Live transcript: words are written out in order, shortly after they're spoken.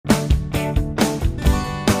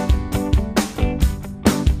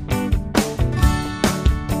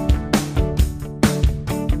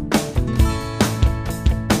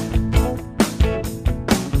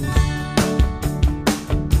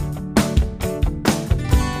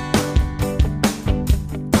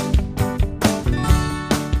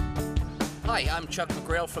Chuck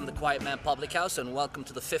McGrail from the Quiet Man Public House, and welcome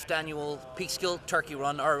to the 5th annual Peekskill Turkey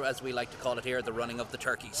Run, or as we like to call it here, the running of the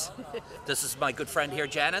turkeys. This is my good friend here,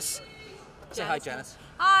 Janice. Say hi, Janice.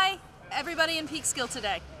 Hi, everybody in Peekskill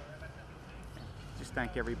today. Just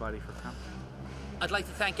thank everybody for coming. I'd like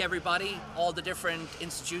to thank everybody, all the different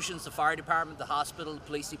institutions, the fire department, the hospital, the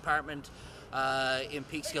police department in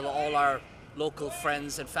Peekskill, all our local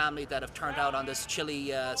friends and family that have turned out on this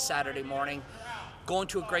chilly Saturday morning. Going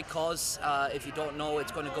to a great cause. If you don't know,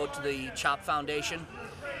 it's going to go to the CHOP Foundation,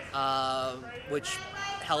 which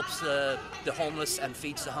helps the homeless and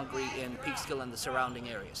feeds the hungry in Peekskill and the surrounding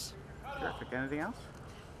areas. Terrific. Anything else?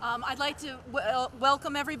 I'd like to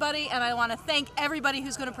welcome everybody, and I want to thank everybody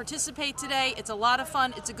who's going to participate today. It's a lot of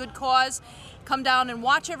fun. It's a good cause. Come down and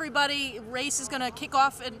watch everybody. Race is going to kick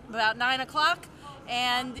off at about 9 o'clock,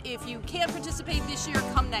 and if you can't participate this year,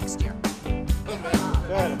 come next year.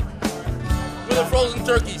 Good. We're the frozen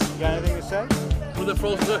turkeys. You got anything to say? We're the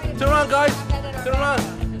frozen turkeys. Turn around, guys. Turn around.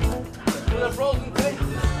 We're the frozen turkeys.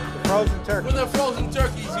 The frozen turkey. We're the frozen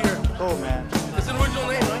turkeys here. Cool, man. It's an original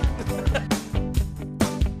name, right?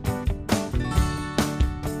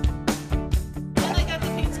 And I got the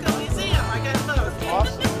Peekskill Museum. I got both.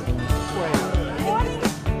 Awesome. Sweet.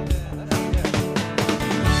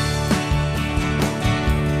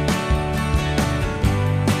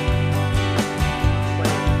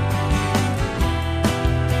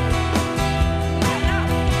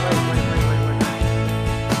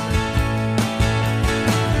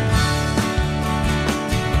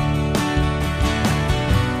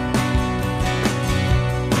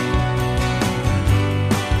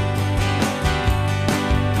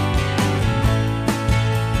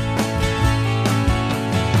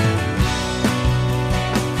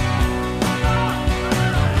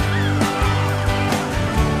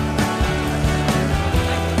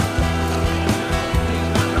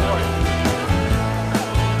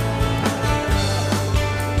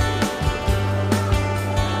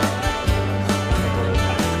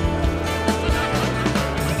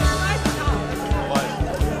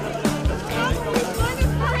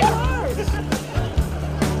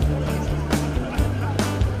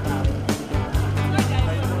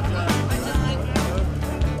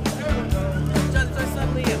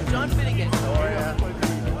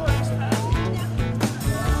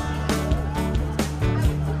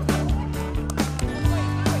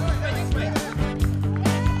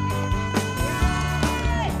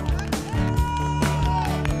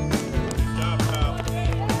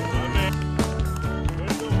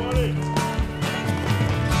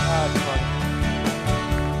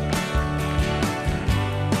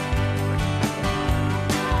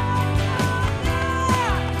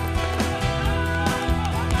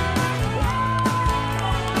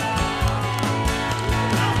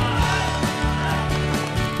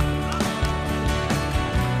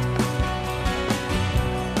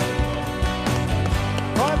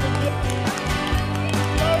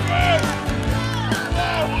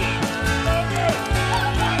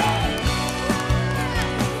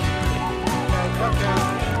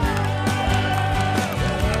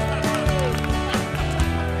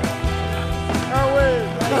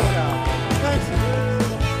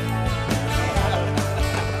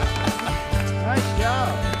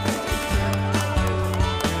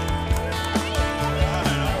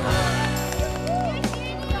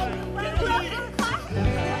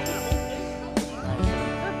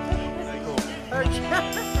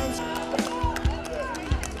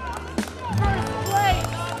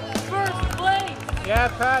 First place! Yeah,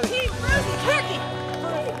 Patty. Team Frozen Turkey!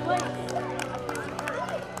 First place!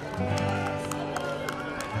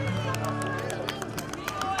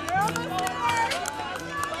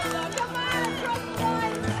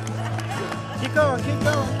 Keep going, keep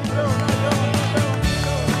going, keep going.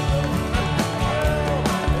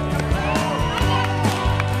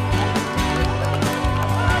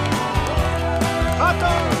 Hop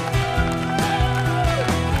on!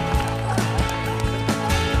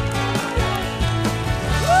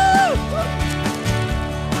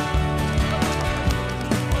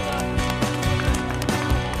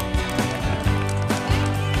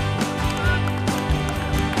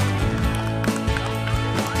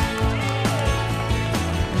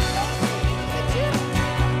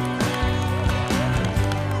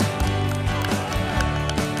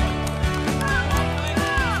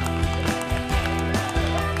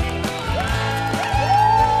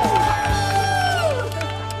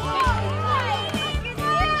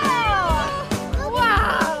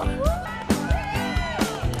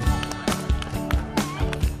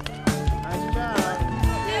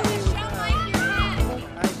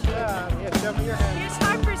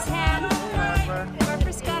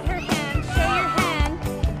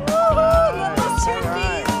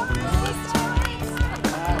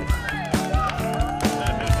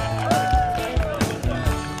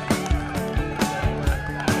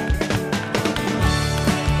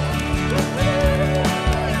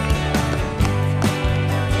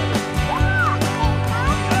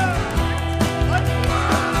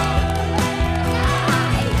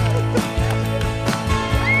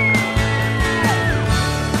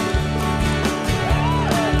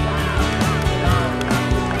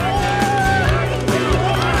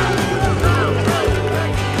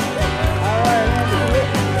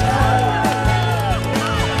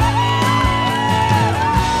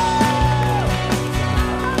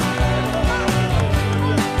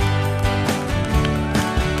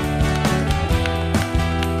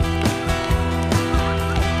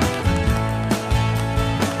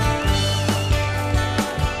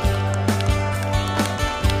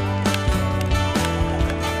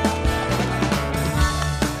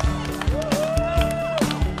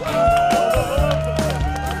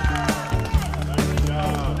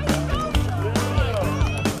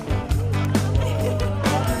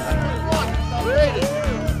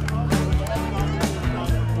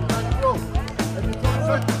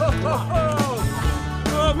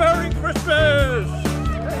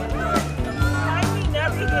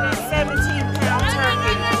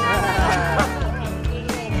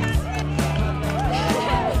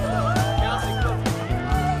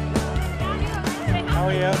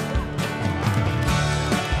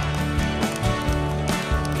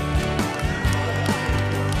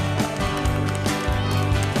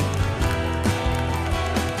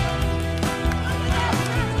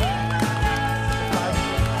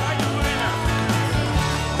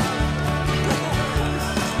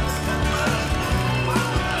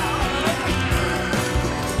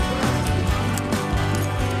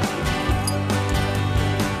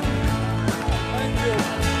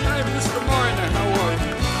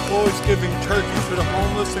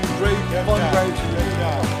 fundraising. Good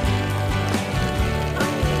job.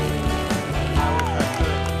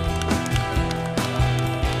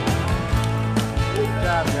 Good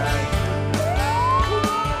job, guys.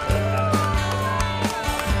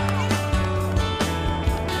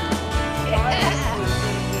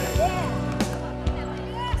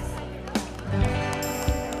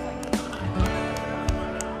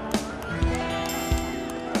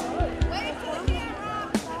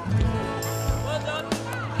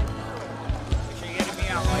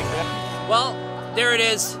 Well, there it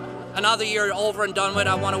is. Another year over and done with.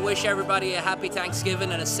 I want to wish everybody a happy Thanksgiving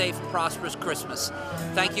and a safe and prosperous Christmas.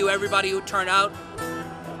 Thank you everybody who turned out.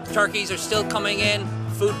 Turkeys are still coming in.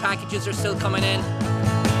 Food packages are still coming in.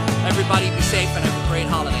 Everybody be safe and have a great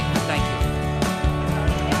holiday.